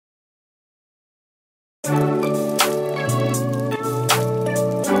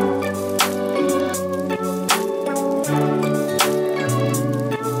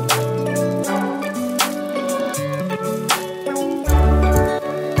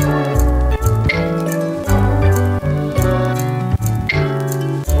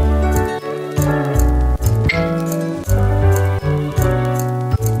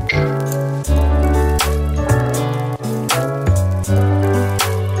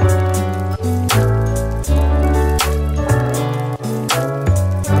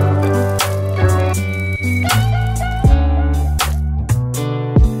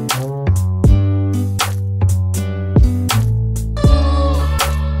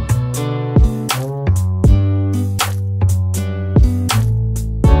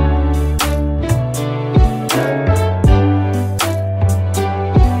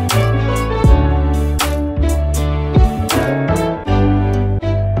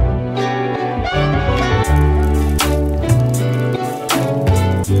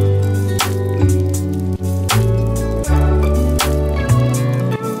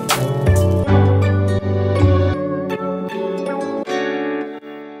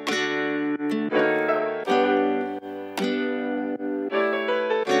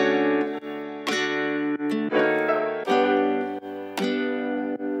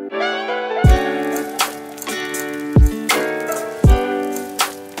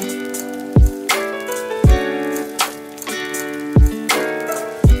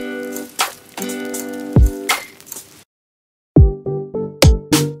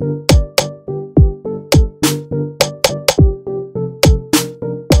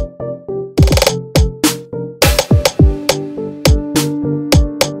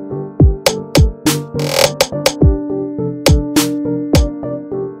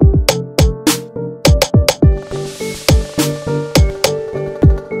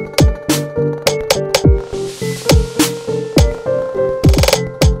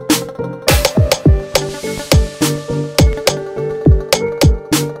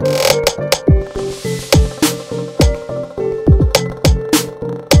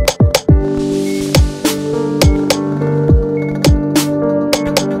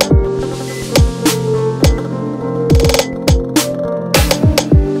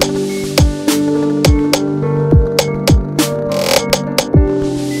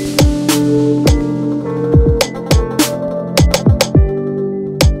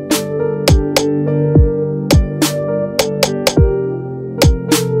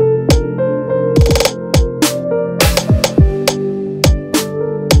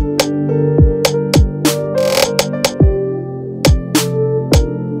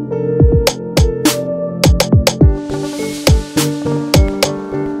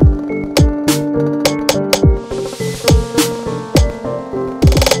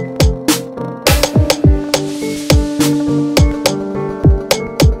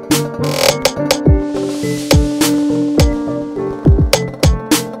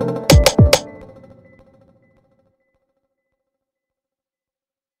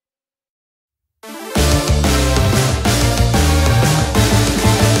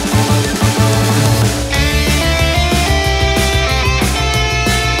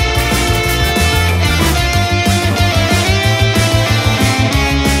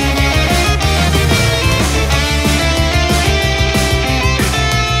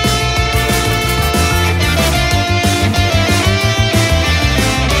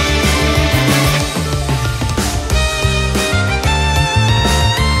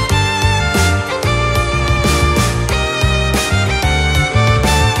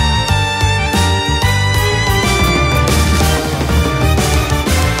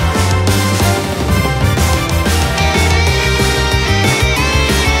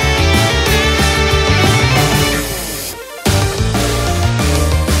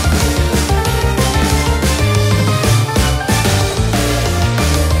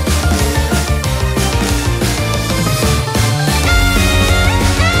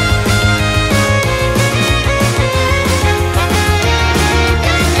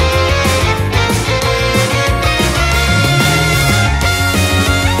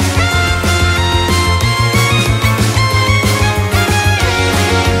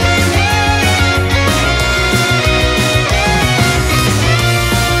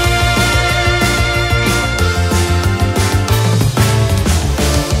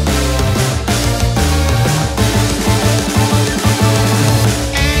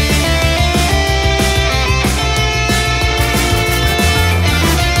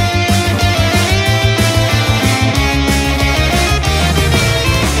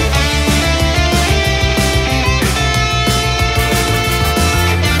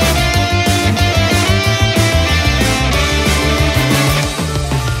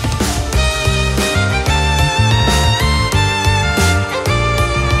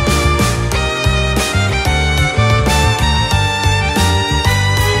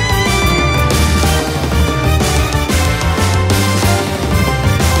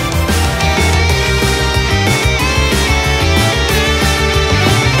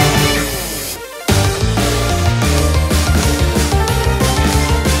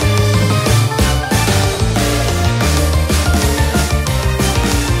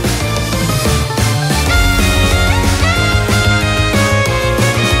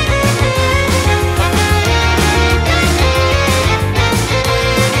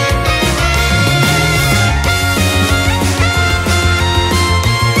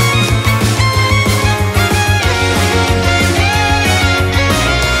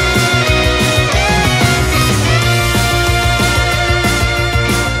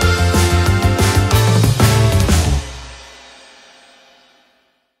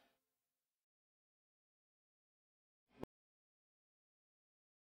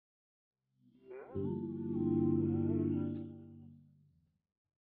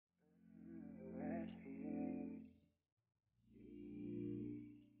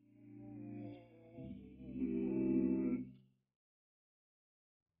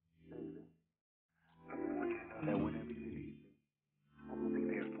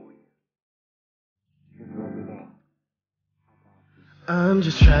I'm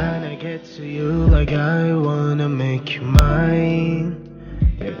just trying to get to you like I wanna make you mine.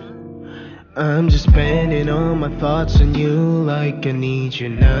 Yeah. I'm just spending all my thoughts on you like I need you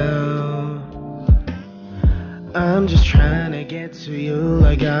now. I'm just trying to get to you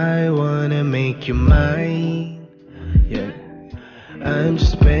like I wanna make you mine. Yeah. I'm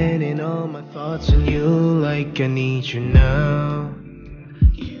just spending all my thoughts on you like I need you now.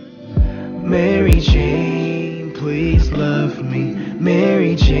 Mary Jane, please love me.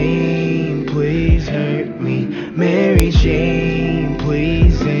 Mary Jane, please hurt me. Mary Jane,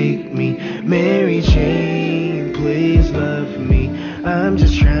 please hate me. Mary Jane, please love me. I'm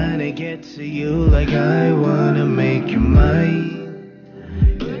just trying to get to you like I wanna make you mine.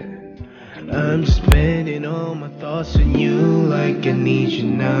 Yeah. I'm just spending all my thoughts on you like I need you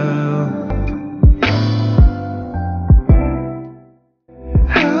now.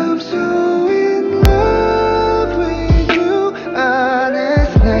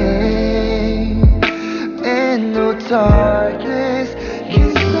 Darkness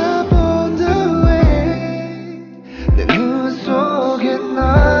can't stop on the way. 내 눈 속에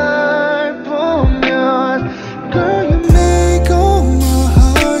날 보면 Girl, you make all my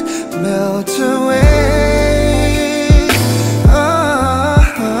heart melt away.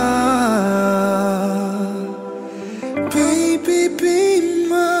 Baby, be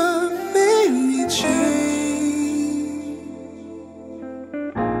my Mary Jane.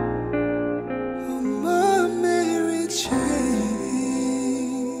 Oh, my Mary Jane.